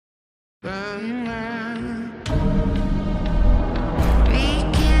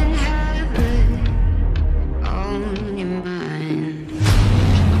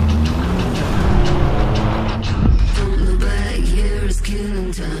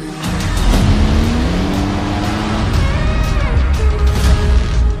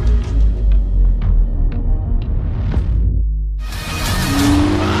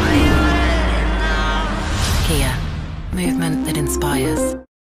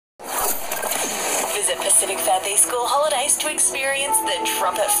school holidays to experience the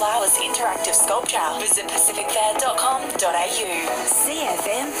Trumpet Flowers interactive sculpture. Visit pacificfair.com.au.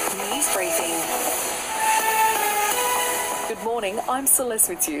 CFM News Briefing. Good morning, I'm Celeste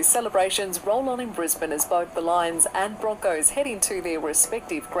with you. Celebrations roll on in Brisbane as both the Lions and Broncos head into their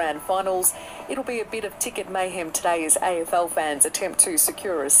respective grand finals. It'll be a bit of ticket mayhem today as AFL fans attempt to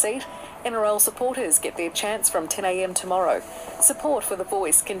secure a seat. NRL supporters get their chance from 10 a.m. tomorrow. Support for The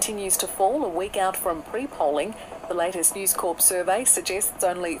Voice continues to fall a week out from pre-polling. The latest News Corp survey suggests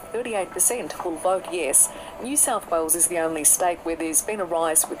only 38% will vote yes. New South Wales is the only state where there's been a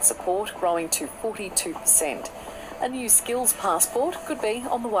rise with support, growing to 42%. A new skills passport could be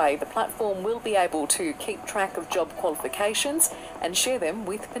on the way. The platform will be able to keep track of job qualifications and share them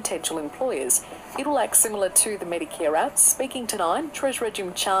with potential employers. It'll act similar to the Medicare app. Speaking to Nine, Treasurer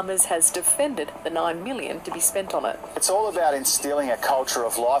Jim Chalmers has defended the $9 million to be spent on it. It's all about instilling a culture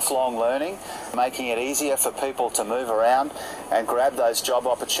of lifelong learning, making it easier for people to move around and grab those job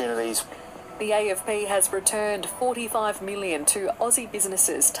opportunities. The AFP has returned $45 million to Aussie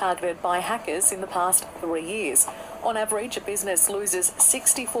businesses targeted by hackers in the past 3 years. On average, a business loses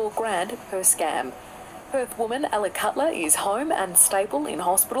 $64,000 per scam. Perth woman Ella Cutler is home and stable in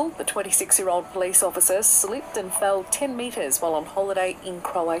hospital. The 26-year-old police officer slipped and fell 10 metres while on holiday in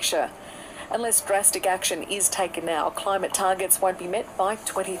Croatia. Unless drastic action is taken now, climate targets won't be met by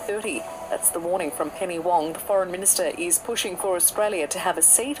 2030. That's the warning from Penny Wong. The Foreign Minister is pushing for Australia to have a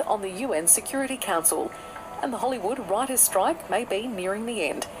seat on the UN Security Council. And the Hollywood writers' strike may be nearing the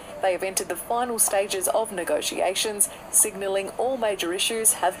end. They have entered the final stages of negotiations, signalling all major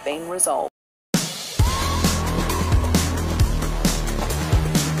issues have been resolved.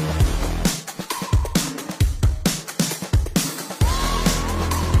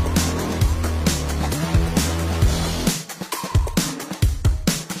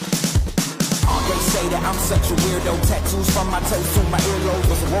 I'm such a weirdo, tattoos from my toes to my earlobes.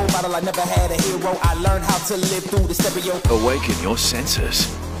 Was a role model, I never had a hero. I learned how to live through the stereo. Awaken your senses.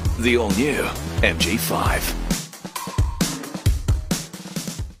 The all-new MG5.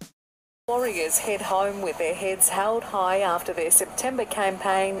 Warriors head home with their heads held high after their September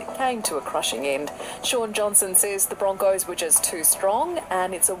campaign came to a crushing end. Sean Johnson says the Broncos were just too strong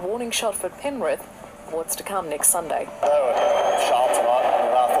and it's a warning shot for Penrith for what's to come next Sunday. They were sharp tonight.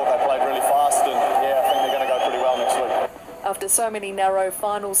 I thought they played really fast and I think they're going to go pretty well next week. After so many narrow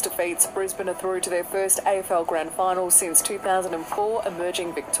finals defeats, Brisbane are through to their first AFL Grand Final since 2004,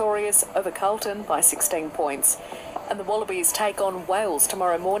 emerging victorious over Carlton by 16 points. And the Wallabies take on Wales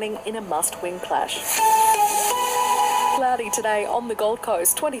tomorrow morning in a must-win clash. Cloudy today on the Gold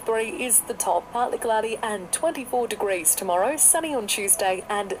Coast. 23 is the top, partly cloudy, and 24 degrees tomorrow. Sunny on Tuesday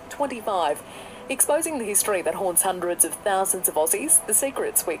and 25. Exposing the history that haunts hundreds of thousands of Aussies, The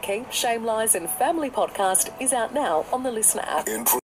Secrets We Keep, Shame, Lies and Family podcast is out now on the Listener app.